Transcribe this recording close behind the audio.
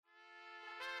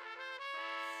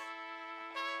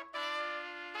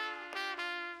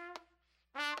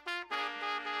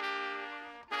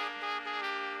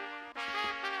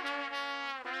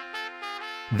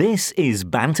This is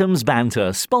Bantam's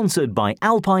Banter, sponsored by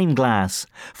Alpine Glass.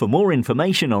 For more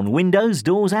information on windows,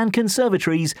 doors and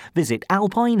conservatories, visit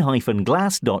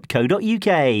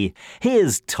alpine-glass.co.uk.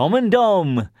 Here's Tom and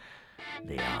Dom.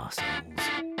 The arseholes.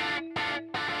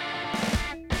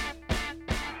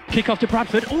 Kick off to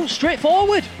Bradford. Oh,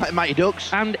 straightforward. Mighty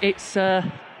Ducks. And it's It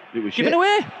was given shit.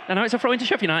 away. And now it's a throw into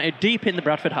Sheffield United, deep in the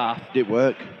Bradford half. Did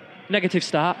work. Negative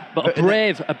start, but a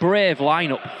brave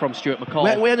lineup from Stuart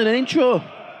McCall. We had an intro.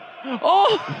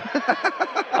 Oh!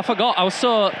 I forgot. I was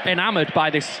so enamoured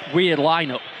by this weird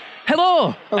lineup.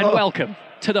 Hello and welcome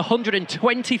to the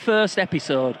 121st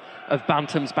episode of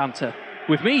Bantam's Banter.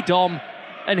 With me, Dom,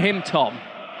 and him, Tom.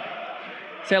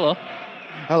 Say hello.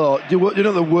 Hello. Do you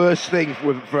know the worst thing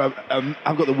I've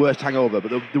got the worst hangover,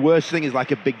 but the worst thing is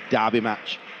like a big derby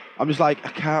match. I'm just like,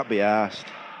 I can't be arsed.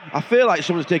 I feel like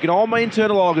someone's taken all my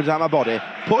internal organs out of my body,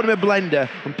 put them in a blender,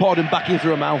 and poured them back in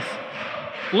through a mouth.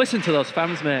 Listen to those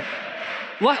fans, mate.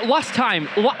 Last time,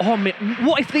 what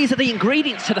if these are the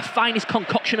ingredients to the finest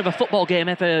concoction of a football game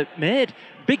ever made?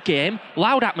 Big game,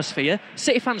 loud atmosphere,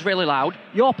 City fans really loud,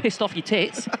 you're pissed off your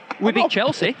tits. We beat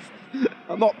Chelsea.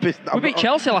 I'm not pissed. We beat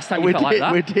Chelsea last time you felt like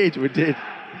that. We did.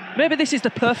 Maybe this is the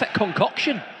perfect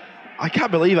concoction. I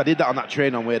can't believe I did that on that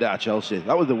train on way down to Chelsea.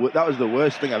 That was the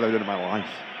worst thing I've ever done in my life.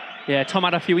 Yeah, Tom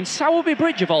had a few in Sowerby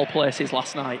Bridge of all places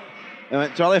last night. I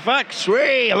went to Halifax,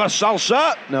 sweet, La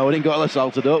Salsa. No, we didn't go to La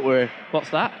Salsa, don't worry. What's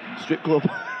that? Strip club.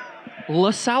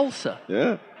 La Salsa?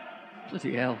 Yeah.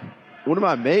 Bloody hell. One of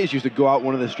my mates used to go out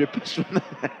one of the strippers from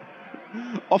there.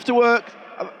 Off to work.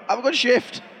 Have a good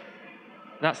shift.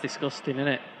 That's disgusting, isn't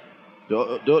it?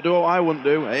 Don't do what I wouldn't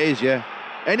do. It is, yeah.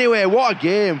 Anyway, what a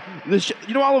game. You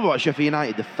know what I love about Sheffield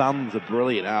United? The fans are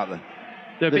brilliant, aren't they?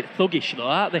 They're a bit thuggish, though,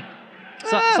 aren't they?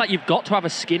 It's like you've got to have a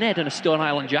skinhead and a Stone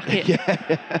Island jacket.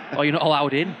 Yeah. Or you're not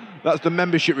allowed in. That's the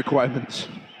membership requirements.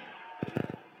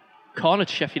 Corner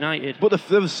to Sheffield United. But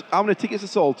how many tickets are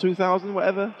sold? 2,000,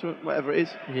 whatever it is.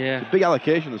 Yeah. It's a big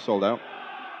allocation that's sold out.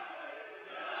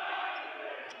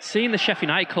 Seeing the Sheffield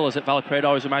United colours at Valley Parade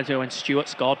always reminds me of when Stuart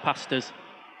scored past us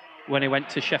when he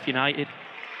went to Sheffield United.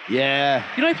 Yeah.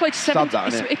 You know, he played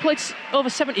He played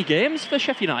over 70 games for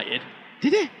Sheffield United.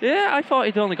 Did he? Yeah, I thought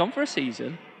he'd only gone for a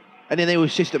season. And then he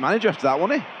was assistant manager after that,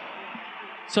 wasn't he?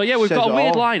 So yeah, we've Says got a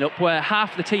weird it all. lineup where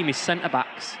half the team is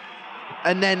centre-backs.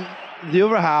 And then the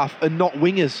other half are not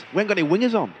wingers. We ain't got any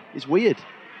wingers on. It's weird.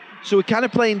 So we're kind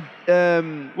of playing...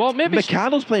 Well, maybe...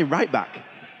 McArdle's playing right back.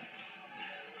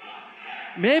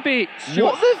 Maybe...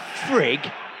 What the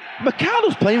frig?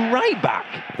 McArdle's playing right back.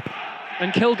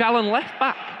 And Kilgallen left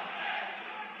back.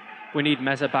 We need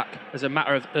Meza back as a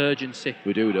matter of urgency.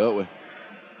 We do, don't we?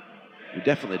 We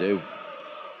definitely do.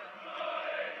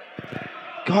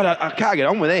 God, I can't get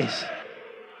on with this.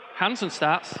 Hansen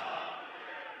starts.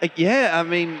 Yeah, I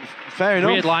mean, fair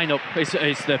enough. Weird lineup is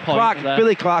the point there.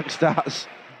 Billy Clark starts.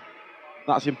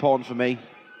 That's important for me.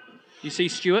 You see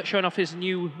Stuart showing off his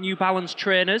New Balance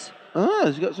trainers.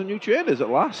 He's got some new trainers at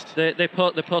last. They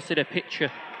posted a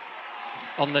picture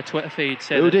on their Twitter feed.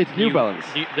 Who did? New Balance?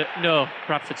 No,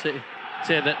 Bradford City.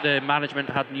 Say that the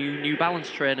management had New Balance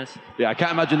trainers. Yeah, I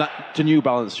can't imagine that to New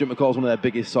Balance. Stuart McCall's one of their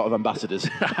biggest sort of ambassadors.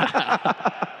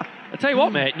 I tell you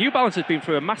what, mate, New Balance has been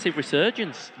through a massive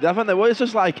resurgence. Haven't they? Well, it's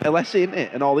just like Alessi, isn't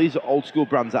it? And all these old school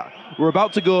brands that we're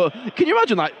about to go. Can you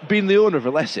imagine, like, being the owner of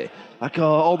Alessi? Like,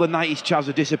 all the 90s chavs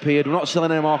have disappeared. We're not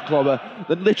selling any more Clobber.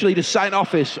 Then literally just sat in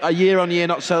office a year on year,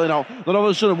 not selling out. Then all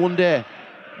of a sudden, one day,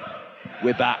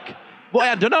 we're back. But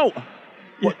I don't know.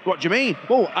 What do you mean?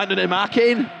 Oh, Anthony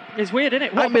Markin. It's weird, isn't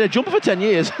it? I haven't been a jumper for 10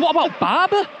 years. What about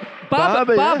Barber?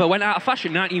 Barber yeah. went out of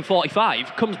fashion in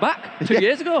 1945, comes back 2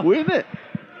 years ago. Weird, isn't it?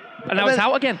 And now it's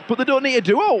out again. But they don't need to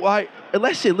do out. Like,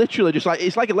 Alessi literally just like,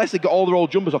 it's like Alessi got all their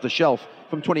old jumpers off the shelf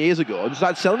from 20 years ago and just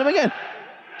started selling them again. Do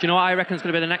you know what I reckon is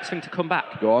going to be the next thing to come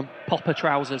back? Go on. Popper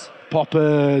trousers.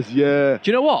 Poppers, yeah. Do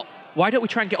you know what? Why don't we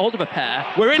try and get hold of a pair?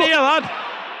 We're in here, lad.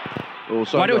 Oh,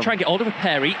 sorry. Why don't we try and get hold of a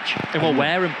pair each and we'll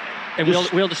wear them? And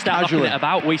we'll just start knocking it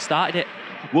about. We started it.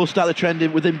 We'll start the trend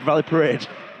within Valley Parade.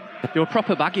 They were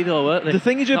proper baggy though, weren't they? The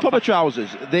thing is with Popper trousers,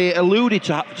 they alluded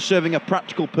to serving a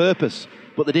practical purpose,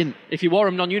 but they didn't. If you wore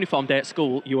them non-uniform day at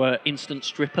school, you were instant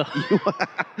stripper.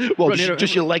 Well,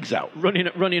 just your legs out. Running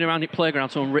around the playground,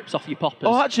 someone rips off your poppers.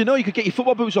 Oh, actually, no, you could get your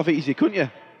football boots off easy, couldn't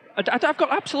you? I've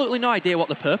got absolutely no idea what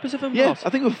the purpose of them was. I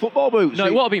think with football boots. No,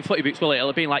 it won't have been footy boots, will it? It'll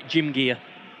have been like gym gear.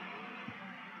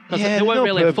 Because Yeah, they weren't no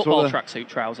really a purpose, football were they? tracksuit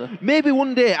trouser. Maybe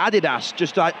one day Adidas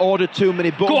just ordered too many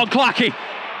buttons. Go on, Clarky!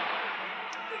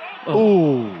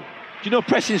 Oh. Do you know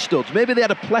pressing studs? Maybe they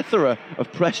had a plethora of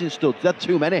pressing studs. They had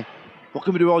too many. What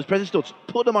can we do with all these pressing studs?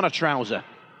 Put them on a trouser.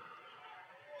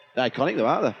 They're iconic though,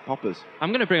 aren't they? Poppers. I'm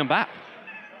going to bring them back.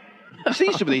 You've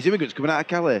seen some of these immigrants coming out of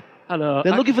Calais. I know.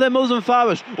 They're looking for their mothers and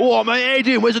fathers. Oh, mate, how you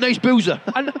doing? Where's the nice boozer?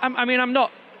 I mean, I'm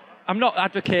not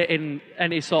advocating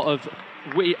any sort of.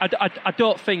 I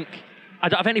don't think I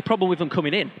don't have any problem with them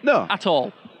coming in. No. At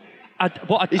all.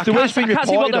 It's the way it's been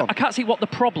reported on. I can't see what the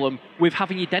problem with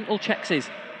having your dental checks is.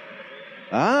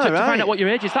 Ah, To find out what your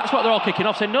age is. That's what they're all kicking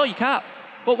off, saying, no, you can't.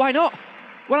 But why not?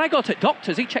 When I go to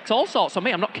doctors, he checks all sorts on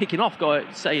me. I'm not kicking off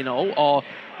saying no. Or,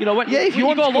 you know, when if you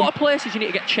when want you go to a lot of places, you need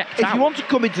to get checked out. If you want to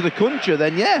come into the country,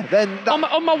 then yeah. Then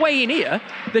on my way in here,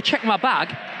 they checked my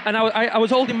bag, and I was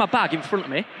holding my bag in front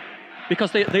of me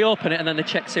because they open it and then they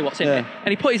check to see what's in it. And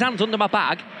he put his hands under my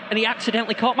bag and he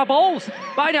accidentally caught my balls.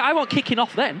 But I wasn't kicking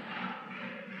off then.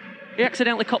 He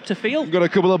accidentally copped a feel. Got a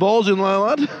couple of balls in there,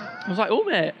 lad. I was like, oh,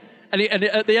 mate. And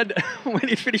at the end, when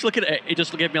he finished looking at it, he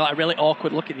just gave me like a really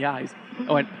awkward look in the eyes.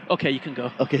 I went, okay, you can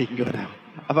go. Okay, you can go now.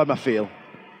 I've had my feel.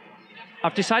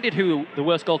 I've decided who the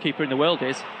worst goalkeeper in the world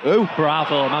is. Who?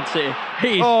 Bravo, Man City.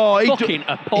 He's fucking He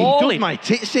appalling. does my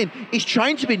tits in. He's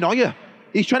trying to be Neuer.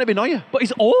 He's trying to be Neuer. But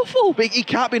he's awful. But he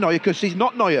can't be Neuer because he's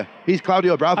not Neuer. He's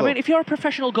Claudio Bravo. I mean, if you're a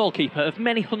professional goalkeeper of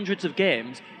many hundreds of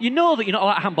games, you know that you're not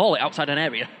allowed to handball it outside an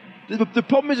area. The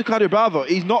problem is with Claudio Bravo,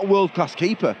 he's not a world-class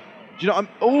keeper. Do you know what I'm...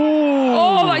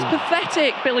 Oh, that's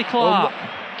pathetic, Billy Clark.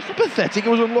 It's not pathetic, it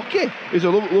was unlucky. It was a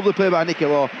lovely play by Nicky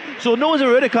Law. So no one's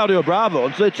ever heard of Claudio Bravo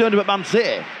until they turned him at Man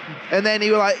City. And then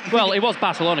he was like... Well, he was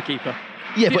Barcelona keeper.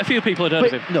 Yeah, a few people had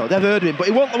heard of him. No, they've heard of him. But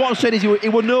what I'm saying is he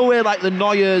were nowhere like the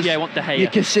Neuers, Yeah, he went De Gea. your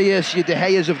Casillas, your De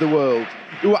Geas of the world,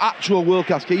 who are actual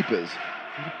world-class keepers.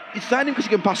 He signed him because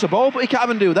he can pass the ball, but he can't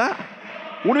even do that.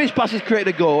 One of his passes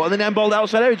created a goal and then handballed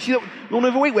outside area. Did you see that one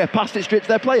other week where passed it straight to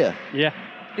their player? Yeah.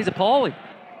 He's appalling.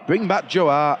 Bring back Joe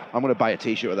Hart. I'm going to buy a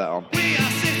T-shirt with that on.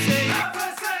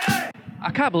 I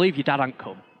can't believe your dad ain't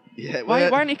come. Yeah, Why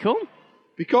ain't he come?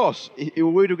 Because he were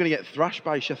worried we were going to get thrashed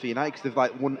by Sheffield United because they've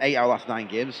like won 8 out of the last 9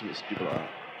 games, something stupid like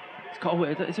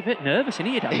that. He's a bit nervous, isn't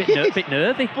he, your dad? A bit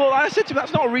nervy. But I said to him,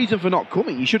 that's not a reason for not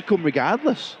coming. You should come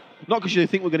regardless. Not because you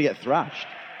think we're going to get thrashed.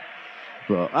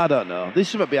 But I don't know. There's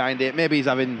something behind it. Maybe he's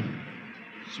having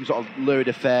some sort of lurid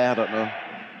affair. I don't know.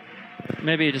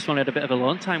 Maybe you just wanted a bit of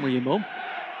alone time with your mum.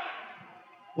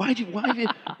 Why have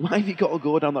you got to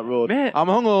go down that road? Mate, I'm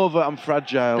hungover. I'm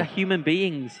fragile. they're human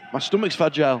beings. My stomach's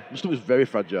fragile. My stomach's very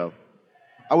fragile.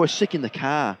 I was sick in the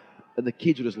car, and the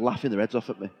kids were just laughing their heads off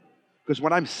at me. Because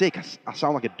when I'm sick, I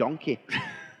sound like a donkey.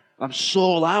 I'm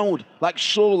so loud, like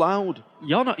so loud.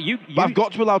 You're not But I've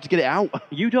got to be allowed to get it out.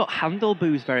 You don't handle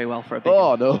booze very well for a big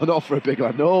Oh no, not for a big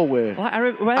lad. No way. Like,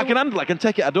 I can handle it. I can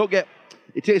take it. I don't get.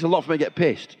 It takes a lot for me to get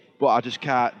pissed, but I just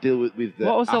can't deal with the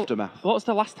aftermath. What was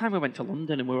the last time we went to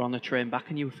London and we were on the train back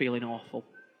and you were feeling awful?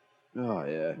 Oh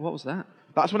yeah. What was that?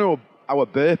 That's when I were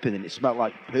burping and it smelled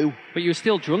like poo. But you were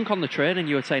still drunk on the train and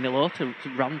you were saying hello to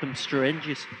random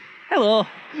strangers. Hello.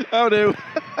 Oh no.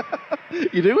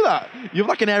 You do that. You have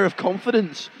like an air of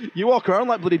confidence. You walk around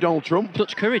like bloody Donald Trump.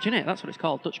 Dutch courage, innit? That's what it's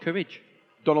called, Dutch courage.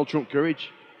 Donald Trump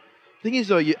courage. Thing is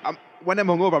though, when I'm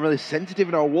hungover, I'm really sensitive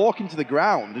and I'll walk into the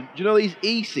ground. And do you know these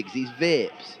e-cigs, these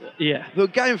vapes? Yeah. The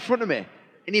guy in front of me,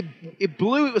 and he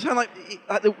blew. It was kind of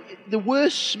like the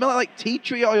worst smell, like tea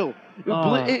tree oil.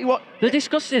 They're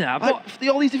disgusting. That. Like,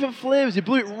 all these different flavours. He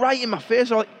blew it right in my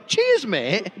face. I was like, cheers,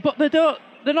 mate. But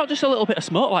they're not just a little bit of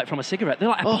smoke like from a cigarette. They're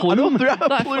like a plume. I know, they're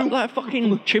a plume. Like a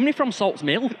fucking chimney from Salt's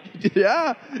Mill.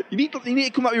 Yeah. You need to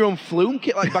come out with your own flume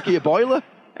kit, like back of your boiler.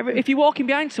 If you're walking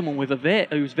behind someone with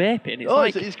who's vaping,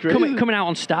 it's crazy. Coming out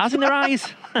on stars in their eyes.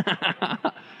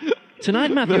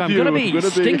 Tonight, Matthew, I'm going to be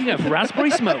stinking of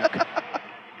raspberry smoke.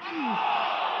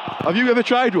 Have you ever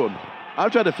tried one?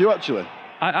 I've tried a few, actually.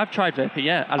 I've tried vaping,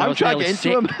 yeah. And I've tried getting into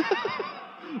them.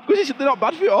 Because they're not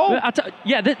bad for you at all.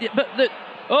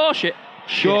 Oh, shit.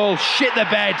 Goal, shit the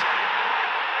bed.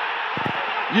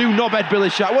 You knobhead Billy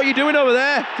Sharp. What are you doing over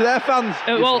there to their fans?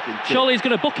 Well, surely he's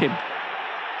going to book him.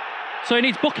 So he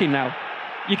needs booking now.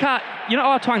 You're not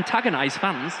allowed to antagonise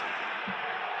fans.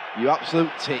 You absolute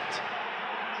tit.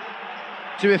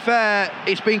 To be fair,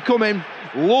 it's been coming.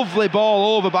 Lovely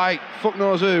ball over by fuck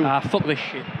knows who. Fuck this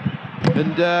shit.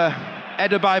 And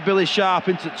header by Billy Sharp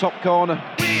into the top corner.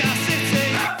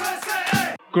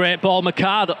 Great ball,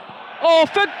 McCarthy. Oh,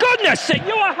 for goodness sake,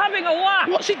 you are having a laugh.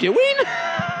 What's he doing?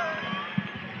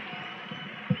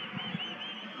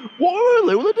 What are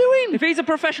Lula doing? If he's a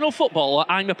professional footballer,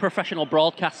 I'm a professional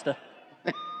broadcaster.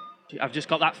 I've just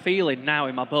got that feeling now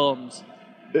in my bones.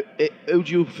 Who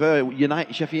do you prefer?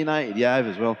 Sheffield United? Yeah, I have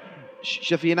as well.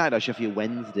 Sheffield United or Sheffield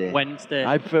Wednesday? Wednesday.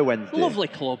 I prefer Wednesday. Lovely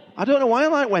club. I don't know why I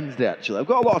like Wednesday, actually. I've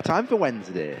got a lot of time for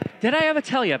Wednesday. Did I ever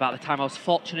tell you about the time I was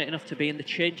fortunate enough to be in the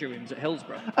changing rooms at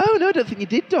Hillsborough? Oh, no, I don't think you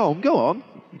did, Dom. Go on.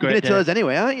 You're going to tell us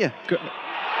anyway, aren't you?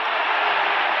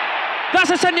 That's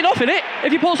a sending off, isn't it?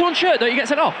 If you pull someone's shirt, don't you get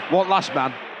sent off? One last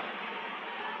man.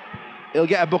 He'll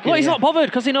get a booking. Well, he's here. not bothered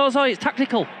because he knows it's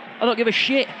tactical. I don't give a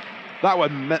shit. That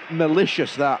was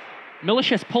malicious, that.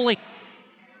 Malicious pulling.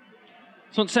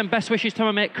 So to send best wishes to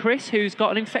my mate Chris, who's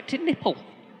got an infected nipple.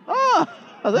 Ah!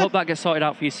 Hope that gets sorted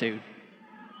out for you soon.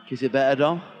 Is it better,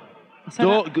 Dom?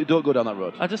 Don't go down that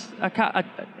road. I can't.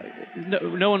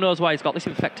 No one knows why he's got this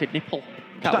infected nipple.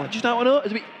 Just don't know.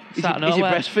 Is he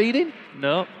breastfeeding?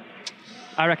 No.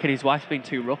 I reckon his wife's been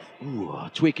too rough. Ooh,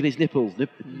 tweaking his nipples. Do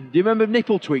you remember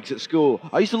nipple tweaks at school?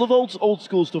 I used to love old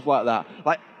school stuff like that.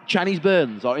 Like Chinese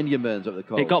burns or Indian burns, what they're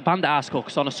called. It got banned at our school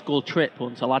because on a school trip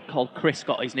once, a lad called Chris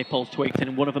got his nipples tweaked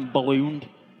and one of them ballooned.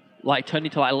 Like, turned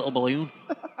into like a little balloon.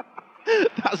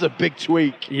 That's a big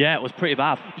tweak. Yeah, it was pretty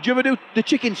bad. Did you ever do the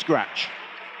chicken scratch?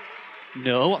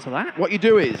 No, what's that? What you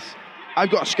do is, I've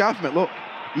got a scarf, mate, look.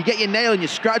 You get your nail and you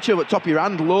scratch over the top of your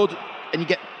hand, load, and you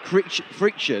get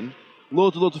friction,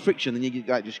 loads of friction, then you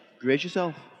like, just graze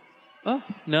yourself. Oh,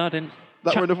 no, I didn't.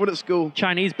 That were enough one at school.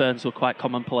 Chinese burns were quite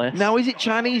commonplace. Now, is it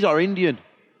Chinese or Indian?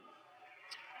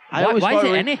 Why is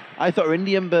it any? I thought it were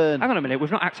Indian burn. Hang on a minute,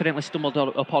 we've not accidentally stumbled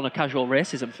upon a casual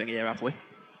racism thing here, have we?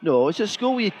 No, it's at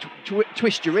school where you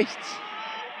twist your wrists.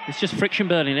 It's just friction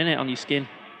burning, innit, on your skin.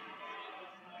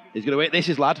 He's going to wait. This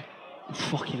is, lad.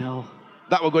 Fucking hell.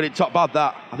 That were good in top bad,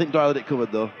 that. I think Doyle had it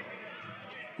covered, though.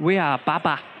 We are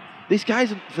Baba. This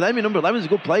guy's, for them, in number 11 is a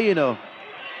good player, you know.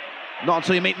 Not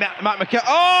until you meet Matt McKell.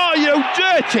 Oh, you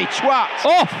dirty twat!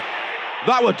 Off!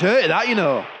 That were dirty, that, you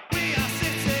know.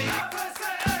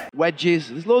 Wedges.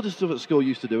 There's loads of stuff at school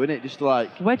used to do, innit? Just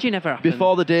like... Wedgie never happened.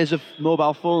 Before the days of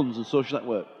mobile phones and social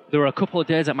network. There were a couple of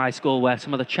days at my school where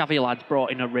some of the chavvy lads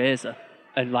brought in a razor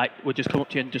and like would just come up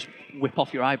to you and just whip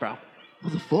off your eyebrow.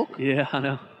 What the fuck? Yeah, I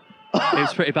know. It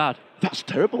was pretty bad. That's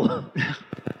terrible.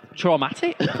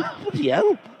 Traumatic. Bloody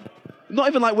hell. Not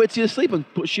even like wait till you sleep and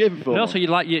put shaving foam No, on. so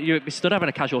you'd be stood having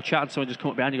a casual chat and someone just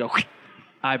come up behind you and go,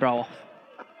 eyebrow off.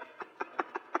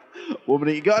 1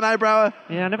 minute you got an eyebrow.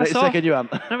 Yeah, I never Next saw. second you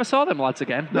haven't. Never saw them lads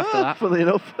again after that. Funnily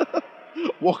enough.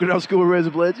 Walking around school with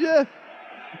razor blades, yeah.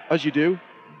 As you do.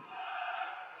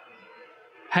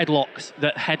 Headlocks.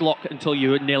 That headlock until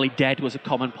you were nearly dead was a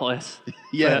commonplace.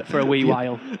 Yeah. For a wee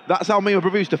while. That's how me and my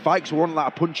brother used to fight, because we wouldn't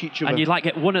like to punch each other. And you'd like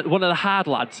get one of the hard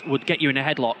lads would get you in a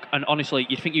headlock, and honestly,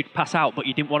 you'd think you'd pass out, but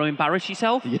you didn't want to embarrass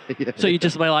yourself. Yeah. So you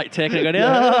just be like taking it, going,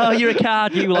 "Oh, you're a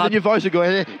card, you And lad." then your voice would go,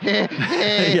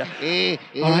 Yeah.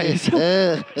 All right,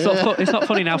 it's not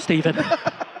funny now, Stephen.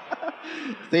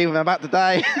 Stephen, I'm about to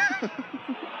die.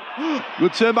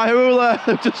 Good turn by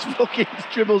Hurula. Just fucking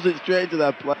dribbles it straight into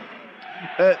their play.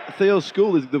 At Theo's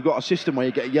school, they've got a system where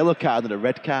you get a yellow card and a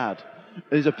red card.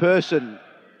 There's a person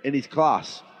in his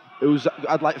class who's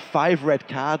had like 5 red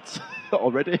cards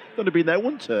already. Only been there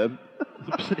 1 term.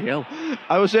 Bloody hell.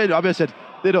 I said,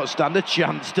 they don't stand a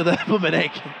chance to the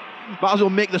Dominic. Might as well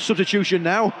make the substitution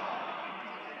now.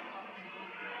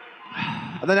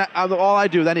 And then all I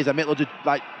do then is I make loads of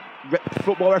like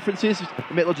football references,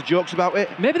 I make loads of jokes about it.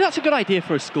 Maybe that's a good idea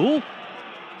for a school.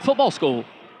 Football school.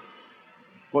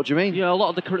 What do you mean? You know, a lot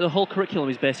of the whole curriculum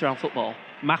is based around football.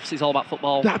 Maths is all about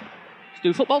football. Let's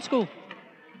do football school.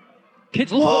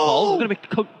 Kids love football. They're going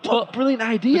to be brilliant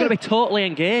idea. They're going to be totally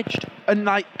engaged. And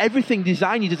like everything you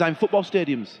design football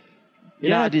stadiums.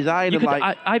 Design and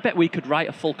like. I bet we could write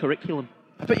a full curriculum.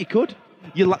 I bet you could.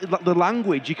 The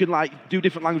language, you can like do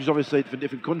different languages obviously for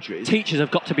different countries. Teachers have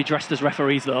got to be dressed as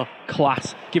referees though.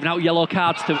 Class. Giving out yellow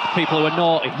cards to people who are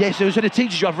naughty. Yeah, so instead of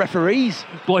teachers you have referees.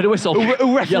 Blow the whistle.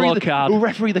 Who Yellow card. Who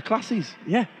referee the classes.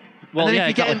 Yeah. Well, and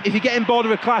then yeah, if you get in bored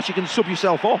of a class, you can sub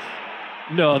yourself off.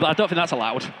 No, I don't think that's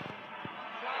allowed.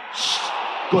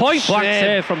 Good Point blank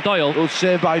save from Doyle. Good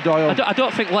save by Doyle. I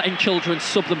don't think letting children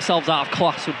sub themselves out of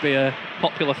class would be a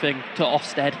popular thing to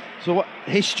Ofsted. So what?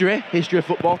 History of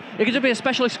football. It could just be a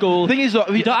specialist school. The thing is,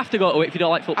 you don't have to go to it if you don't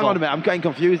like football. Hang on a minute, I'm getting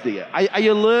confused here. Are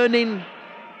you learning?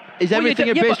 Is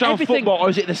everything based around football, or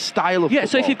is it the style of football? Yeah,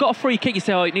 so if you've got a free kick, you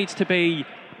say, it needs to be,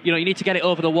 you need to get it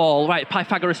over the wall. Right,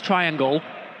 Pythagoras triangle,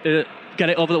 get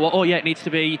it over the wall. Oh yeah, it needs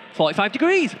to be 45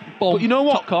 degrees. Boom, but you know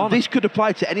what? Top corner. This could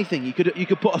apply to anything. You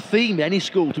could put a theme in any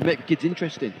school to make the kids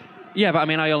interesting. Yeah, but I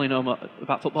mean, I only know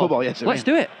about football. Football, yes. Let's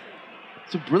do it.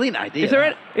 It's a brilliant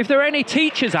idea. If there are any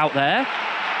teachers out there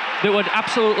that would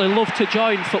absolutely love to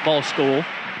join football school,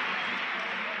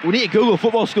 we need to Google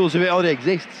football schools if it already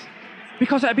exists.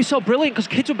 Because it'd be so brilliant, because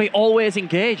kids would be always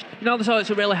engaged. So it's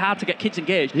really hard to get kids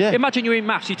engaged. Yeah. Imagine you're in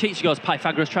maths, your teacher goes,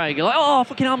 Pythagoras triangle. You're like, oh,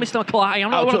 fucking hell, Mr. McClarty, I'm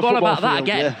not going to go on about that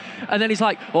again. Yeah. And then he's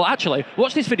like, well, actually,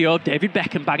 watch this video of David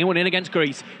Beckham banging one in against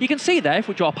Greece. You can see there, if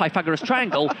we draw a Pythagoras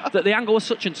triangle, that the angle was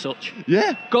such and such.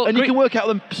 Yeah. And you can work out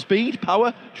them speed,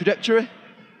 power, trajectory.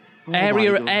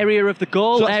 area of the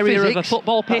goal, So that's area physics. of a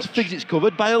football pitch. That's physics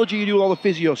covered. Biology, you do all the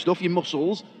physio stuff, your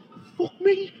muscles. Fuck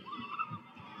me.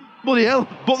 Bloody hell.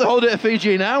 Book the holiday to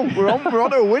Fiji now. We're on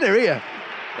to a winner here.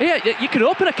 Yeah, you could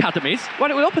open academies. Why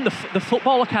don't we open the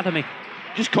football academy?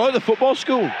 Just call it the football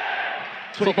school.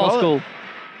 That's what you Football call it. school.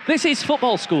 This is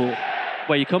football school,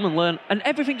 where you come and learn, and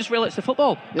everything just relates to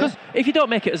football. Because if you don't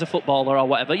make it as a footballer or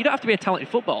whatever, you don't have to be a talented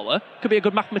footballer. You could be a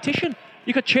good mathematician.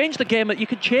 You could change the game. You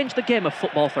could change the game of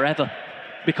football forever,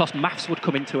 because maths would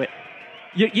come into it.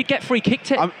 You get free kick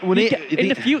in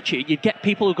the future. You'd get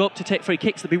people who go up to take free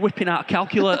kicks. They'd be whipping out a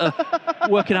calculator,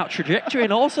 working out trajectory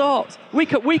and all sorts. We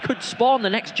could spawn the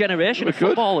next generation of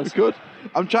footballers. We could.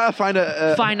 I'm trying to find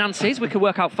a finances. We could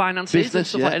work out finances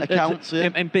business, and stuff like accounts,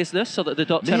 in business, so that they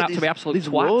don't turn out to be absolute there's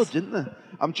twats. loads, isn't there?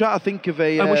 I'm trying to think of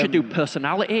a. And we should do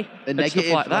personality a and negative,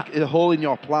 stuff like that. a hole in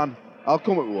your plan. I'll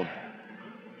come up with one.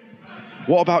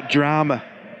 What about drama?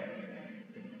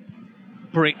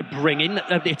 Bring in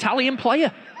the Italian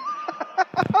player.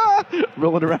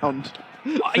 Rolling around.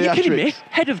 Are you kidding me?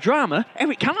 Head of drama,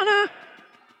 Eric Cantona.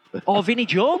 Or Vinnie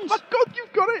Jones. Oh my God,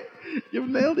 you've got it. You've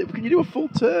nailed it. Can you do a full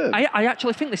turn? I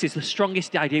actually think this is the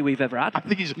strongest idea we've ever had. I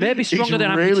think it's maybe stronger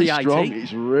than really MTIT. strong.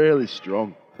 It's really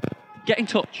strong. Get in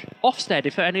touch. Ofsted,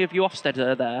 if any of you Ofsted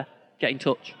are there, get in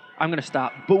touch. I'm going to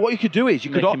start. But what you could do is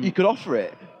you could offer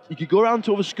it. You could go around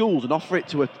to other schools and offer it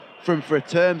to for a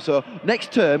term. So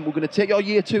next term, we're going to take your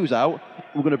year twos out.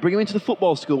 We're going to bring them into the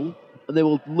football school, and they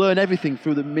will learn everything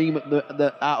through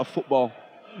the art of football.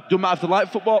 Don't matter if they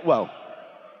like football. Well,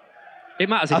 it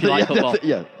matters if you like football.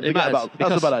 Yeah, it matters.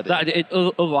 That's a bad idea.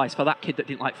 Otherwise, for that kid that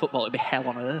didn't like football, it'd be hell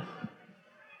on earth.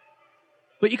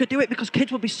 But you could do it because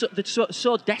kids would be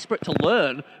so desperate to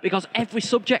learn, because every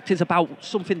subject is about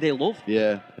something they love.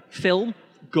 Yeah. Film,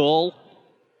 goal,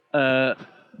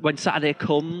 when Saturday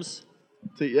comes.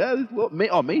 So, yeah, look,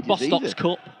 me, Bostock's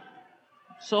Cup.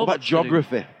 So what about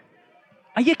geography?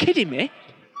 Are you kidding me?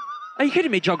 Are you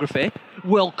kidding me, geography?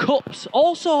 World Cups,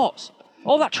 all sorts.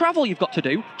 All that travel you've got to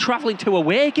do, travelling to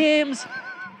away games.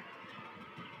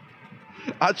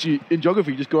 Actually, in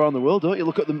geography, you just go around the world, don't you?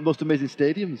 Look at the most amazing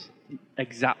stadiums.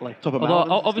 Exactly. Top of Although,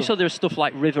 mountains obviously, there's stuff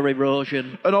like river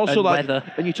erosion and also weather.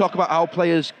 And you talk about how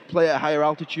players play at higher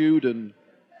altitude, and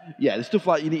there's stuff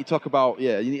like you need to talk about.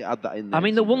 Yeah, you need to add that in there. I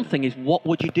mean, the one thing is, what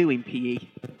would you do in PE?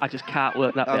 I just can't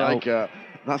work that bit out.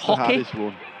 That's Hockey? the hardest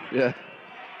one. Yeah.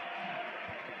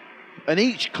 And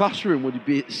each classroom would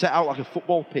be set out like a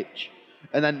football pitch,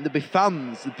 and then there'd be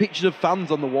fans, the pictures of fans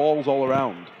on the walls all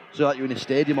around, so like you're in a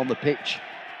stadium on the pitch.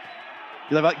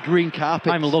 You'll have like green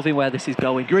carpets. I'm loving where this is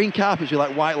going. Green carpets with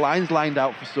like white lines lined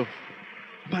out for stuff.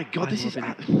 My God, this is.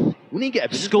 We need to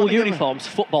get a school uniforms,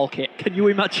 football kit. Can you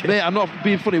imagine? Mate, I'm not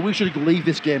being funny. We should leave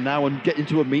this game now and get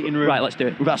into a meeting room. Right, let's do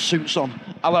it. With our suits on,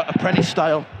 apprentice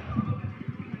style.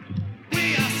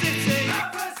 Billy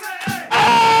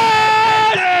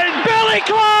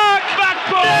Clark!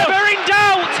 Never in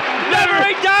doubt! Never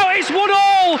in doubt! It's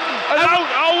 1-1!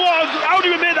 How do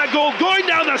we make that goal? Going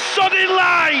down the sodding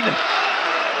line!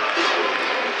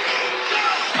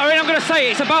 I mean, I'm going to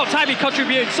say it's about time he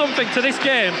contributed something to this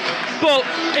game. But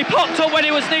he popped up when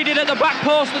he was needed at the back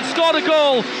post and scored a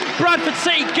goal. Bradford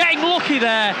City getting lucky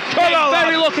there.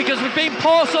 Very lucky, because we've been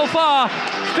poor so far.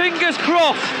 Fingers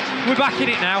crossed. We're back in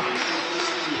it now.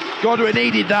 God, we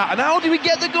needed that. And how did we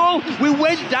get the goal? We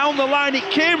went down the line. It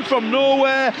came from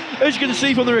nowhere. As you can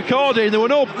see from the recording, there were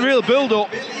no real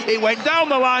build-up. It went down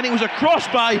the line. It was a cross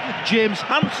by James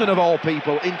Hansen, of all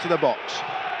people, into the box.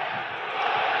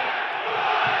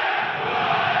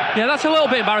 Yeah, that's a little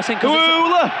bit embarrassing, because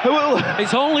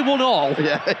it's only 1-1.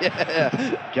 Yeah.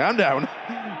 Calm down.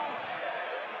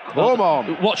 Come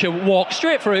on. Watch him walk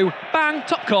straight through. Bang,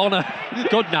 top corner.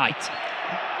 Good night.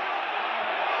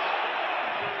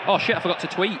 Oh shit, I forgot to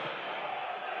tweet.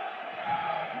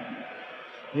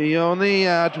 He only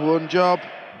had one job.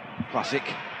 Classic.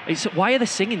 Why are they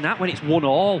singing that when it's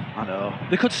 1-1? I know.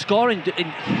 They could score in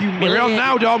humiliating. We're on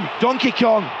now, Dom. Donkey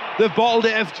Kong. They've bottled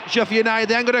it of Sheffield United.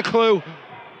 They ain't got a clue.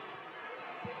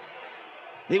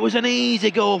 It was an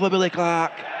easy goal for Billy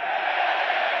Clark.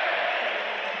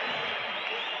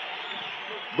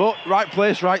 But right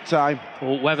place, right time.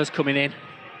 Oh, Weather's coming in.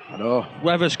 I know.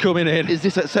 Weather's coming in. Is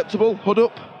this acceptable? Hood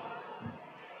up.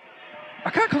 I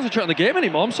can't concentrate on the game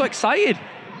anymore. I'm so excited.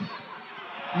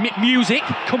 Music,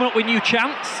 coming up with new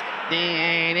chants.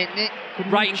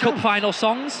 Writing cup final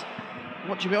songs.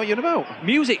 What do you mean? What are you on about?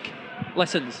 Music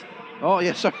lessons. Oh,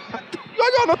 yes, sorry.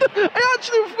 I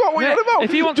actually forgot what you're on about.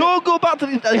 If you want go back to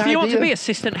the If you want to be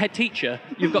assistant head teacher,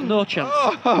 you've got no chance.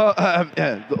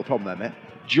 Yeah, little problem there, mate.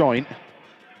 Joint.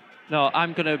 No,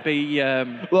 I'm going to be.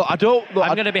 Well, I don't. Look,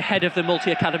 I'm going to be head of the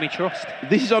Multi Academy Trust.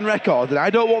 This is on record, and I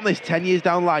don't want this 10 years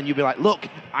down the line. You'll be like, look,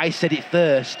 I said it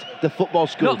first. The football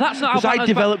school. No, that's not how I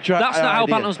developed. That's not how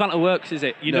idea. Bantam's Banter works, is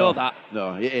it? You know that.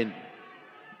 No, it ain't.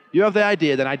 You have the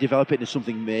idea, then I develop it into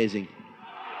something amazing.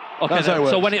 Okay, That's how it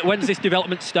so works. when's this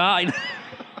development starting?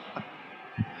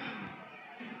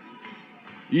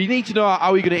 You need to know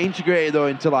how you're going to integrate it though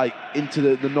into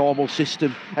the normal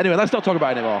system. Anyway, let's not talk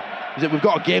about it anymore. We've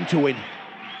got a game to win.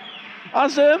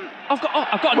 I've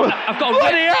got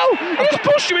Bloody hell! He's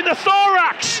pushed you in the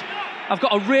thorax. I've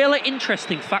got a really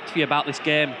interesting fact for you about this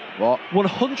game. What?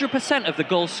 100% of the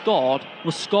goals scored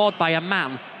was scored by a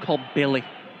man called Billy.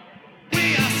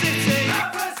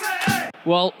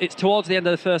 Well, it's towards the end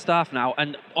of the first half now,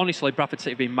 and honestly, Bradford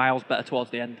City have been miles better towards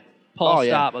the end. Poor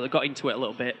start, but they got into it a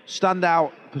little bit.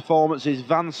 Standout performances,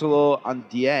 Vansalo and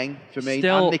Dieng for me,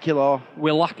 Still, and Nicky Law.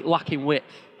 We're lacking width,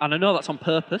 and I know that's on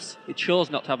purpose. It shows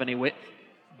not to have any width,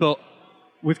 but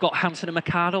we've got Hansen and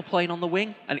Mercado playing on the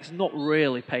wing, and it's not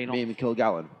really paying off. Me and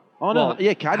Kilgallen. Oh no, Well,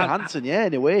 yeah, kind of Hansen, yeah,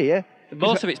 in a way, yeah.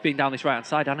 Most of it's been down this right-hand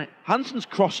side, hasn't it? Hansen's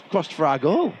crossed for our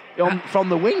goal from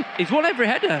the wing. He's won every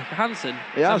header, Hansen.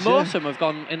 He has, and most of them have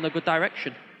gone in the good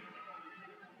direction.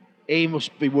 He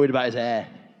must be worried about his hair.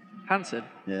 Hansen?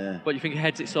 Yeah. But you think he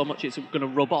heads it so much it's going to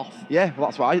rub off? Yeah,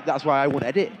 well, that's why I won't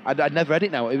edit. I'd never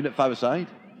edit now, even at 5-a-side.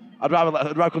 I'd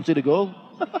rather concede a goal.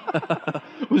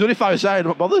 It was only 5-a-side, I'm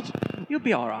not bothered. You'll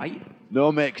be all right. No,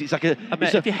 mate, 'cause it's like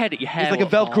If you head it, your hair it's like a will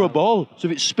fall Velcro out. ball. So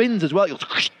if it spins as well, it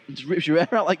just rips your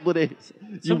hair out like bloody.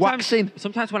 You're waxing.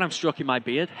 Sometimes when I'm stroking my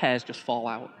beard, hairs just fall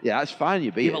out. Yeah, that's fine.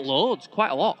 You Give beat it loads,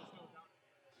 quite a lot.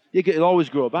 It'll always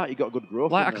grow back. You got good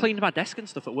growth. Like I in there. cleaned my desk and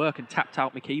stuff at work and tapped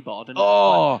out my keyboard, and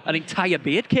Oh. an entire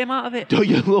beard came out of it. Don't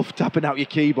you love tapping out your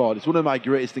keyboard? It's one of my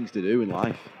greatest things to do in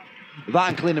life. That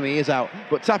and cleaning my ears out.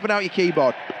 But tapping out your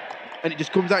keyboard, and it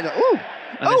just comes out. You're like,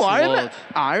 And it's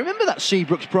I remember that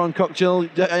Seabrooks prawn cocktail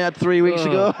I had 3 weeks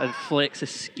ago. And flakes of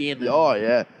skin. And Oh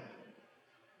yeah.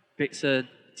 bits of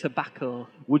tobacco.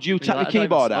 Would you tap Like, your I don't even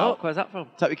keyboard smoke. out? Where's that from?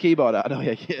 Tap your keyboard out. No,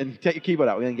 yeah, and take your keyboard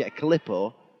out. We're gonna get a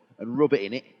Calippo and rub it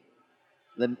in it.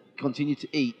 Then continue to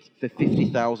eat for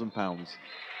 £50,000.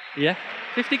 Yeah,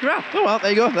 50 grand. Oh well, there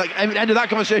you go. End of that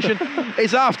conversation.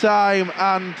 It's half time,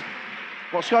 and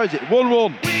what score is it?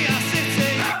 1-1.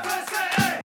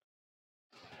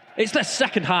 It's the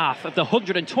second half of the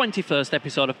 121st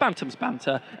episode of Bantam's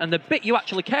Banter, and the bit you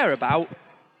actually care about,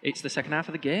 it's the second half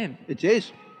of the game. It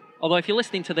is. Although if you're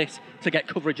listening to this to get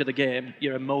coverage of the game,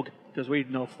 you're a mug, because we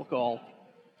know fuck all.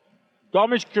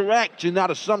 Dom is correct in that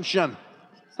assumption.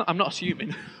 I'm not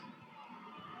assuming.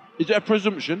 Is it a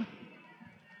presumption?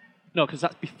 No, because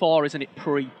that's before, isn't it?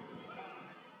 Pre.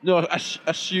 No,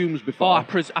 assumes Oh, before. no, it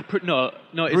Pre's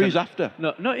isn't. after.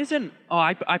 No, it isn't. Oh,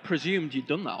 I presumed you'd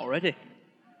done that already.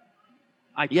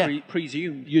 I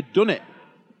presumed. You've done it.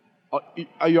 Or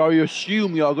you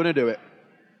assume you're going to do it.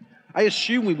 I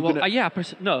assume we were Well, going to... yeah,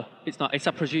 no, it's not. It's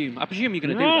I presume. I presume you're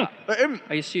going to do that.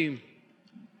 I assume.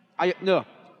 No,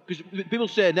 because people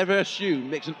say never assume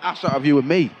makes an ass out of you and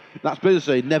me. That's basically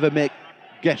saying never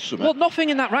guess something. Well, nothing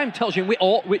in that rhyme tells you in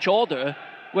which order,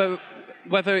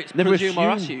 whether it's Never presume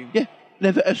or assume. Yeah,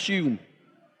 never assume.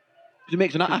 Because it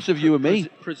makes an ass of you and me. So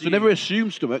presume. never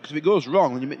assume stuff, because if it goes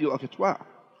wrong, then you look like a twat.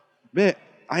 Mate,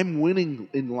 I'm winning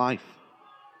in life.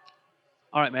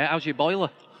 All right, mate, how's your boiler?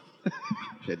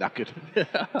 Say knackered.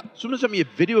 Someone sent me a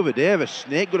video of a day of a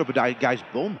snake going up a guy's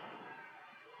bum.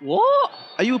 What?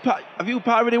 Have you part of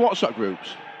any WhatsApp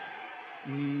groups?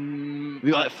 Have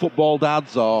you got like football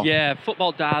dads or... Yeah,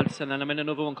 football dads, and then I'm in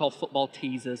another one called Football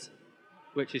Teasers,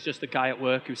 which is just a guy at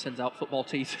work who sends out football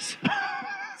teasers.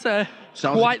 It's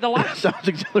quite the laugh. Sounds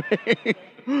exhilarating.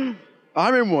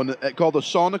 I'm in one called the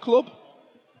Sauna Club.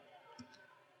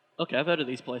 Okay, I've heard of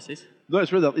these places. No,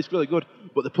 it's really good.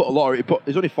 But they put a lot of it.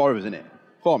 There's only 4 of us in it,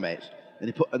 4 mates, and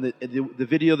they put the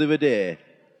video the other day.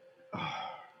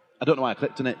 I don't know why I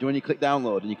clicked on it. Do you when you click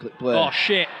download and you click play? Oh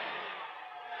shit!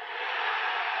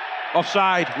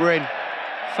 Offside. We're in.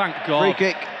 Thank God. Free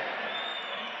kick.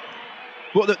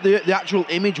 But the actual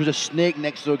image was a snake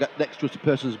next to a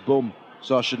person's bum,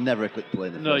 so I should never have clicked play.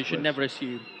 In the No, first you should place. never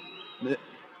assume.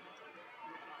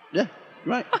 Yeah,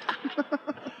 right.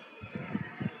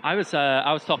 I was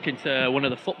talking to one of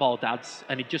the football dads,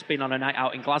 and he'd just been on a night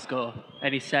out in Glasgow,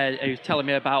 and he was telling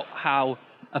me about how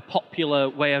a popular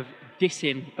way of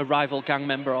dissing a rival gang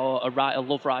member or a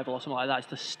love rival or something like that is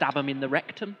to stab him in the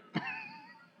rectum.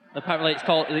 Apparently,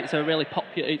 it's a really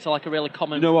popular. It's like a really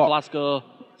common You know what? Glasgow.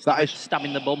 That is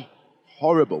Stabbing the bum.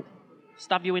 horrible.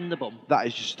 Stab you in the bum. That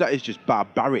is just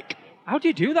barbaric. How do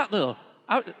you do that though?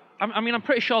 I mean, I'm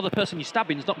pretty sure the person you're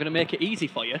stabbing is not going to make it easy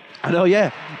for you. I know,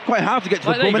 yeah. Quite hard to get to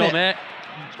Like, the there bum, you innit? go, mate.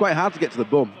 It's quite hard to get to the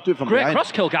bum. Do it from Great behind.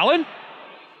 cross, Kilgallen.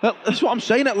 Well, that's what I'm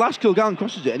saying. At last, Kilgallen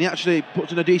crosses it, and he actually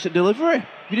puts in a decent delivery.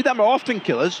 If you did that more often,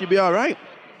 Killers, you'd be all right.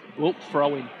 Oh,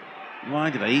 throwing. Why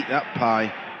did I eat that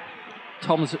pie?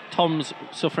 Tom's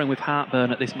suffering with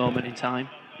heartburn at this moment in time.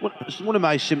 It's one of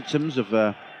my symptoms of...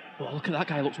 Oh, look at that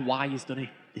guy. Looks wise, doesn't he?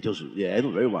 He does, yeah, he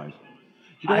looks very wise.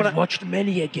 You know I've watched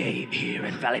many a game here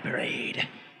at Valley Parade.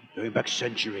 Going back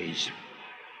centuries.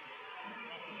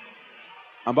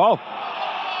 And ball.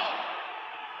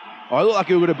 Oh, it looked like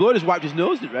he was going to blow. Just wiped his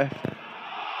nose, didn't ref?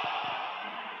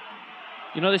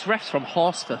 You know, this ref's from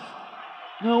Horsforth.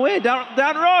 No way, Dan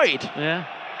Royd. Yeah.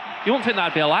 You wouldn't think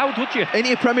that'd be allowed, would you? Ain't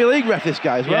he a Premier League ref, this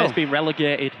guy, as Yeah, well? he's been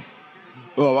relegated.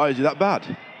 Oh, why is he that bad?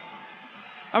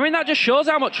 I mean, that just shows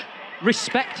how much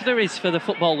respect there is for the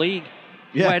Football League.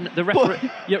 Yeah. When the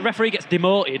referee gets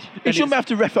demoted. He shouldn't have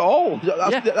to ref at all.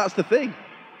 Yeah. That's the thing.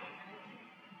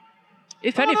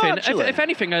 If Oh, no, anything, actually. if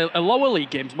anything, a lower league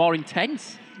game's more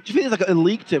intense. Do you think there's like a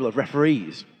league table of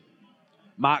referees?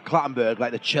 Mark Clattenburg,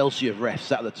 like the Chelsea of refs,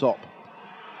 sat at the top.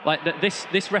 Like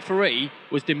this referee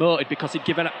was demoted because he'd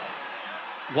given a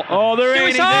they're in,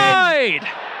 he's in.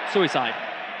 Suicide.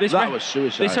 That was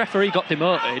suicide. This referee got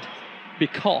demoted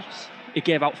because he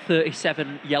gave out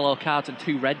 37 yellow cards and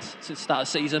 2 reds since the start of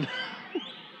the season.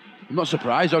 I'm not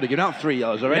surprised. I'd have given out 3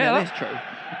 yellows already. Yeah, hasn't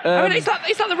that's true. I mean, is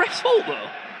that the ref's fault though?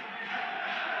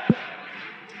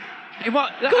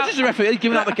 Because he's a referee, he's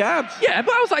giving out the cards. Yeah,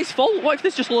 but how's that his fault? What if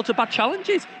there's just loads of bad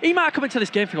challenges? He might come into this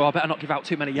game thinking, I better not give out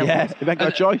too many yellows. Yeah, he ain't got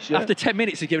a choice, yeah. After 10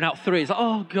 minutes, he's giving out 3. He's like,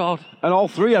 oh, God. And all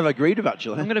 3 I've agreed with,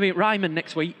 actually. I'm going to be at Ryman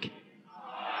next week.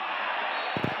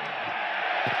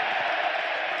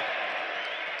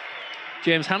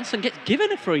 James Hansen gets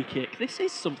given a free kick. This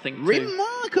is something to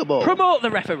Remarkable. promote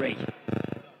the referee.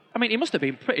 I mean, he must have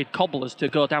been pretty cobblers to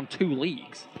go down 2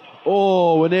 leagues.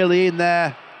 Oh, we're nearly in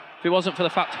there. If it wasn't for the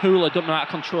fact Hula doesn't know how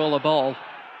to control a ball.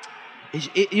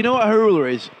 You know what a hurler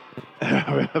is?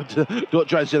 Don't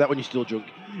try and say that when you're still drunk.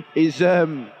 Is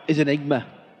enigma.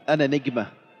 An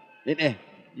enigma. Isn't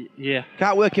he? Yeah.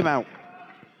 Can't work him out.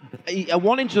 I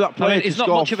want him to that player It's to not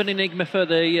score much of an enigma for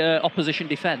the opposition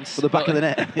defence. for the back of the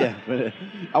net. Yeah.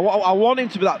 I want him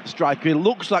to be that striker. He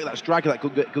looks like that striker that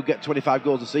could get 25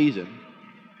 goals a season.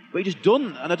 But he just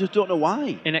doesn't, and I just don't know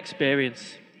why.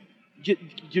 Inexperience. Do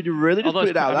you really just Although put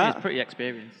it out he's that? pretty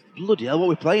experienced. Bloody hell, what are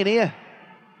we playing here?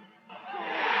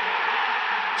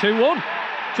 2-1.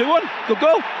 2-1. Good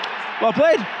goal. Well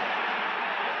played.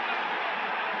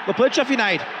 Well played, Sheffield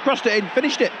United. Crossed it in,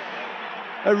 finished it.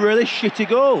 A really shitty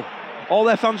goal. All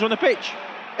their fans are on the pitch.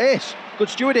 Ace. Good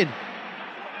stewarding.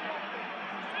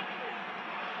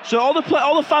 So all the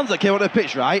fans that came on the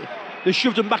pitch, right? They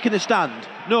shoved them back in the stand.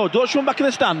 No, don't shove them back in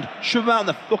the stand. Shove them out in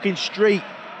the fucking street.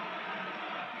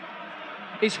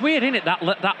 It's weird, isn't it,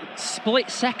 that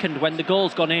split second when the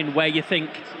goal's gone in where you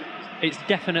think it's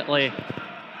definitely,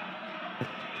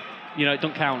 it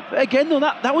don't count. But again, though,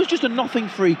 that was just a nothing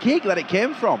free kick that it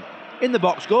came from. In the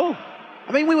box goal.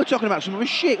 I mean, we were talking about some of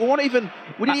shit. We didn't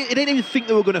even think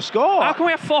they were going to score. How can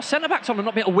we have 4 centre-backs on and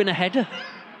not be able to win a header?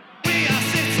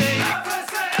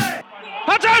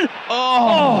 Hudson!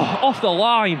 Oh, off the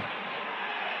line.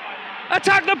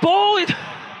 Attack the ball!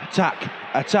 Attack.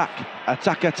 He's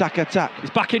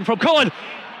back in from Cullen.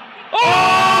 Oh!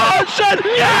 Hudson!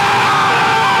 Yeah!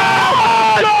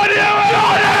 Johnny!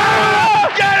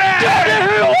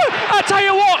 I tell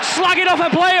you what, slagging off a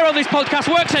player on this podcast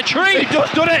works a treat. He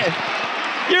just done it.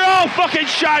 You're all fucking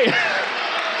shite.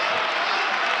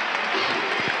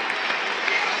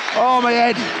 Oh, my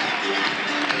head.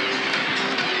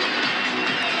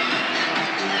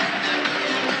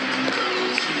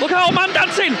 Look at old man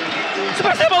dancing.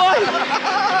 Sebastian Malone.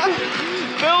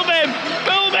 Film him.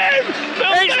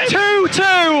 It's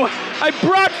 2-2. And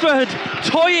Bradford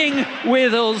toying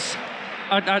with us.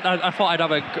 I thought I'd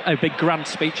have a big grand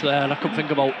speech there and I couldn't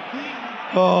think about.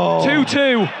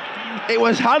 2-2. It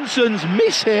was Hansen's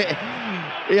miss hit.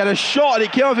 He had a shot and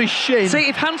it came off his shin. See,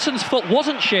 if Hansen's foot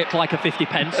wasn't shaped like a 50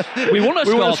 pence, we wouldn't have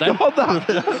scored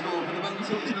that.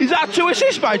 Is that 2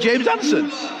 assists by James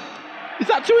Hansen? Is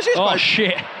that 2 assists by... Oh,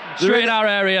 shit. Straight in our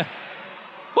area.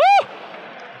 Woo!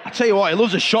 I tell you what, he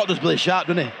loves a shot, does Billy Sharp,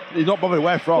 doesn't he? He's not bothered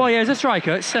where from. Oh, yeah, he's a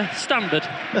striker. It's standard.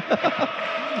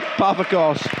 Par for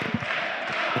course.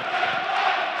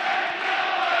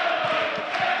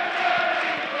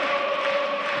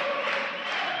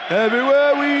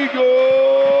 Everywhere we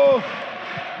go.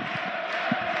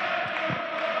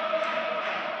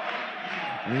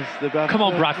 Come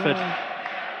on, Bradford.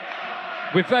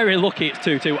 We're very lucky it's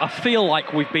 2-2. I feel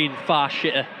like we've been far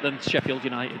shitter than Sheffield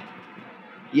United.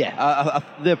 Yeah,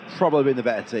 they've probably been the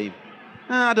better team.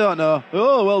 I don't know.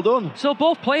 Oh, well done. So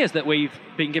both players that we've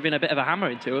been giving a bit of a hammer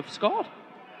into have scored.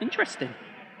 Interesting.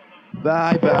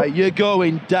 Bye-bye. You're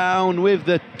going down with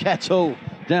the kettle.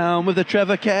 Down with the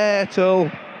Trevor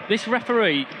Kettle. This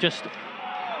referee just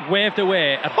waved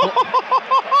away a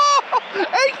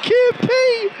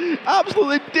NKP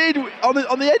absolutely did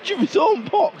on the edge of his own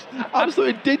box.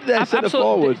 Absolutely did their centre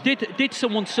forward. Did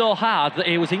someone so hard that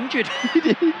he was injured? He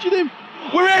did injure him.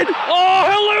 We're in. Oh,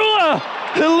 Halula!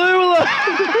 Hula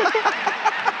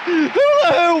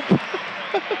hoop!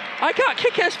 I can't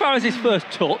kick it as far as his first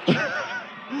touch.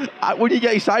 When you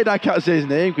get excited, I can't say his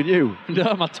name, can you?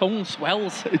 No, my tongue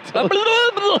swells.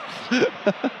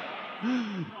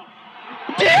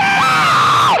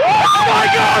 Yeah! Oh my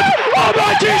God! Oh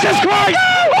my Jesus Christ!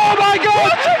 Oh my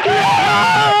God!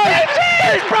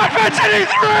 It's Bradford City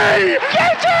 3!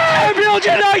 Sheffield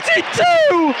United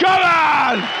 2! Come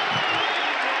on!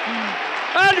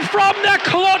 And from the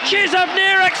clutches of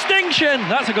near extinction,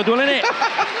 that's a good one, isn't it?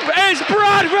 It's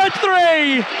Bradford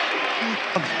 3!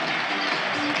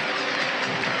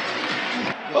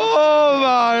 Oh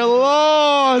my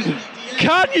Lord!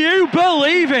 Can you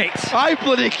believe it? I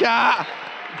bloody can't!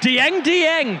 Dieng,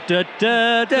 Dieng, da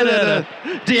da da da,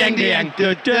 Dieng, Dieng,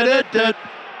 da da da.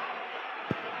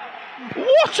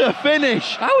 What a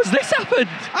finish! How has this happened?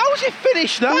 How has he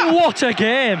finished that? What a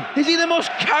game! Is he the most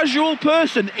casual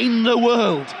person in the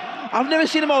world? I've never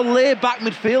seen a more laid-back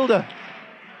midfielder.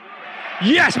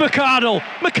 Yes, McArdle!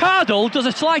 McArdle does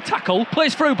a slide tackle,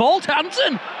 plays through ball to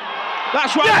Hansen.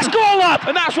 That's why. Yes, goal, lad!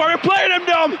 And that's why we're playing him,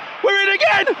 Dom. We're in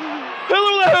again.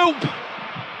 Hula hoop.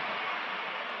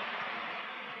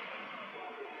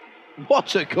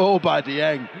 What a goal by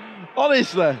Dieng.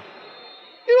 Honestly, it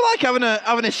was like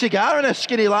having a cigar and a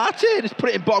skinny latte and just put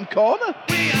it in bottom corner.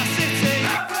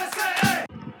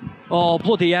 Oh,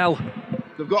 bloody hell.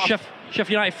 They've got Sheffield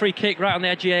United free kick right on the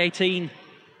edge of 18.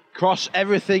 Cross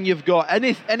everything you've got.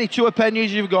 Any two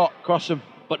opinions you've got, cross them.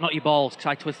 But not your balls, because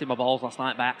I twisted my balls last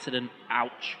night by accident.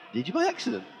 Ouch. Did you by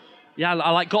accident? Yeah,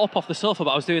 I got up off the sofa,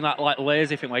 but I was doing that like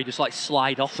lazy thing where you just like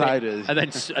slide off Sliders.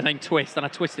 it and then twist, and I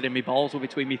twisted and my balls were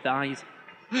between my thighs.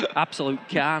 Absolute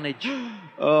carnage.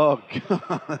 Oh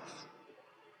God.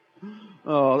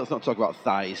 Oh, let's not talk about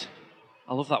thighs.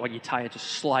 I love that when you're tired, just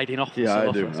sliding off the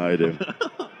Yeah, sofa. I do.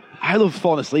 I love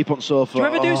falling asleep on sofa. Do you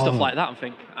ever do stuff like that and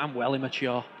think, I'm well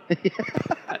immature?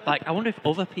 Like, I wonder if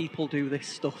other people do this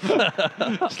stuff.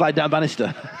 Slide down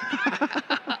banister.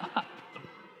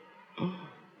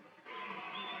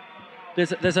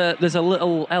 There's a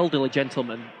little elderly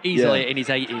gentleman, easily in his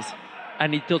 80s,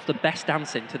 and he does the best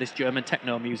dancing to this German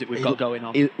techno music we've got going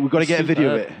on. We've got to get a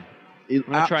video of it. I'm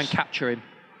going to try and capture him.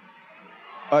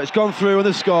 Oh, it's gone through and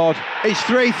they've scored. It's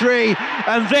 3-3,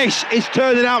 and this is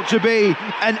turning out to be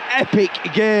an epic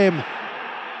game.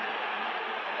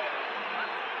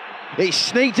 It's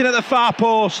sneaked in at the far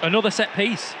post. Another set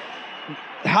piece.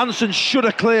 Hansen should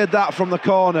have cleared that from the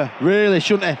corner. Really,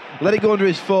 shouldn't he? Let it go under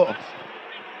his foot.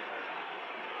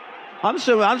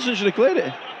 Hansen should have cleared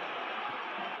it.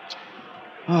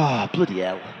 Oh, bloody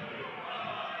hell.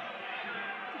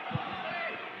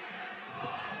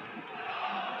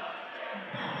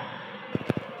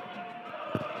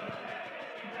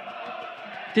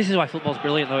 This is why football's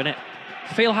brilliant, though, isn't it?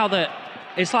 Feel how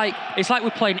it's like we're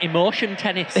playing emotion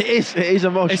tennis. It is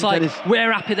emotion it's like, tennis.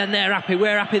 We're happy, then they're happy.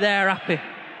 We're happy, they're happy.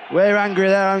 We're angry,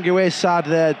 they're angry. We're sad,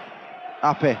 they're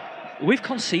happy. We've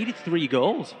conceded 3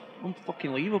 goals.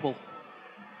 Unfucking-believable.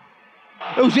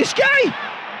 Who's this guy?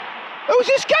 Who's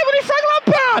this guy with Frank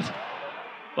Lampard?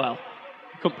 Well,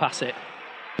 couldn't pass it.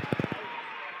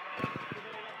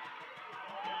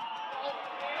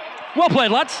 Well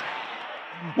played, lads.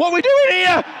 What are we doing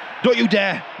here? Don't you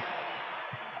dare.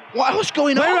 What else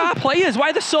going on? Where are our players? Why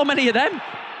are there so many of them?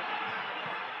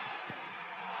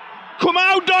 Come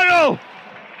out, Doyle!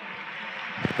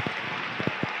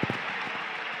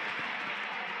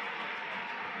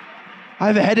 I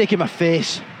have a headache in my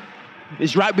face.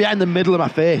 It's right behind the middle of my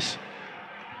face.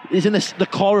 It's in the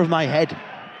core of my head.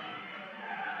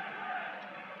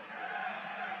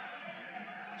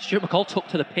 Stuart McCall took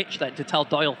to the pitch then to tell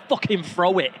Doyle, fucking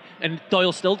throw it. And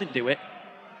Doyle still didn't do it.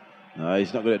 No,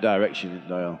 he's not good at direction,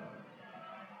 Doyle.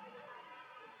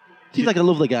 Seems like a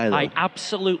lovely guy, though. I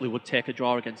absolutely would take a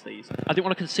draw against these. I didn't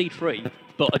want to concede 3,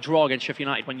 but a draw against Sheffield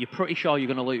United when you're pretty sure you're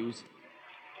going to lose.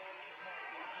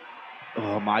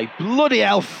 Oh, my bloody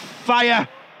hell, fire!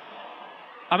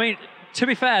 I mean, to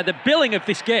be fair, the billing of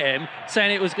this game,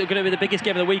 saying it was going to be the biggest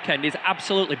game of the weekend, is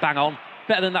absolutely bang on.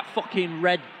 Better than that fucking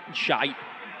red shite.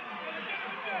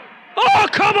 Oh,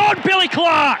 come on, Billy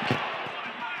Clark!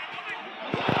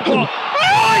 Oh,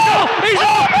 he's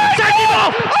off!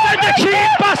 off! Send the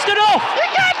cheating bastard off! You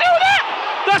can't do that!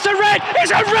 That's a red!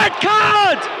 It's a red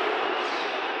card!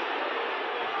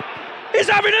 He's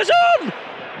having us on!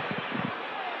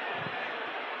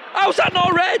 How's that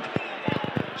not red?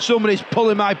 Somebody's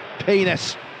pulling my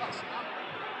penis.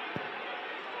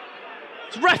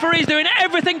 The referee's doing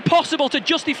everything possible to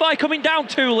justify coming down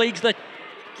 2 leagues.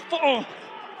 Oh.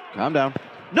 Calm down.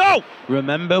 No!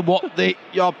 Remember what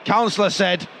your counsellor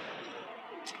said.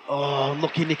 Oh,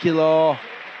 lucky Nicky Law.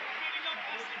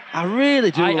 I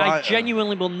really do I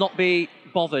genuinely will not be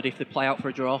bothered if they play out for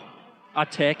a draw.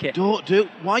 I'd take it. Don't do.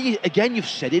 Why you again? You've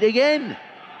said it again.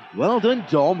 Well done,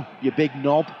 Dom. You big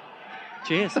knob.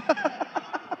 Cheers.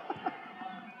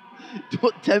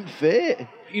 Don't tempt fate.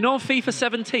 You know, on FIFA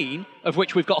 17, of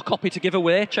which we've got a copy to give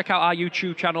away. Check out our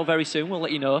YouTube channel very soon. We'll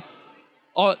let you know.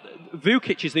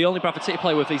 Vukic is the only Bradford City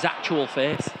player with his actual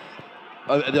face.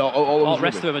 All The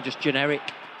rest of them are just generic.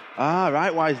 Ah,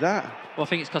 right. Why is that? Well, I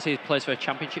think it's because he plays for a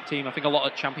championship team. I think a lot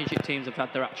of championship teams have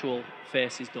had their actual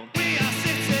faces done.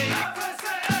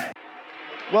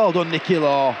 Well done, Nicky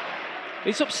Law.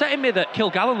 It's upsetting me that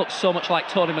Kilgallen looks so much like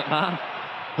Tony McMahon.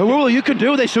 Harula, you can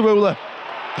do this, Harula.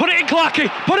 Put it in, Clarkey!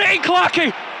 Put it in,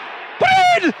 Clarkey! Put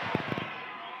it in!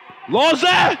 Law's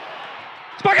there!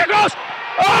 It's back across!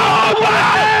 Oh, what a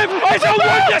save! It's a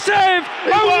wonder save! A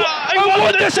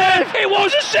wonder save! It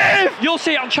was a save! You'll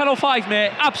see it on Channel 5,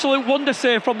 mate. Absolute wonder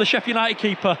save from the Sheffield United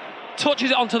keeper.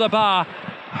 Touches it onto the bar.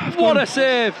 What a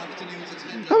save!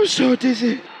 I was so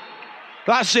dizzy.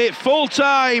 That's it, full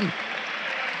time.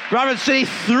 Bradford City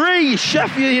 3,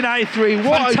 Sheffield United 3.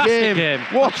 What Fantastic a game.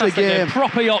 What Fantastic a game.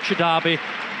 Proper Yorkshire derby.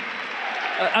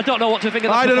 I don't know what to think of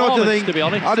the I don't know what to performance, think. to be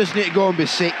honest. I just need to go and be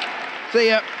sick. See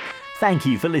ya. Thank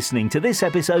you for listening to this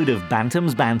episode of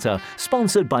Bantam's Banter,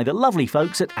 sponsored by the lovely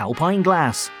folks at Alpine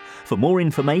Glass. For more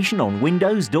information on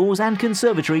windows, doors and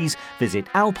conservatories, visit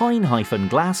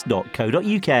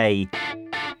alpine-glass.co.uk.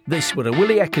 This were a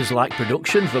Willie Eckers-like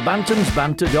production for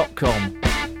bantamsbanter.com.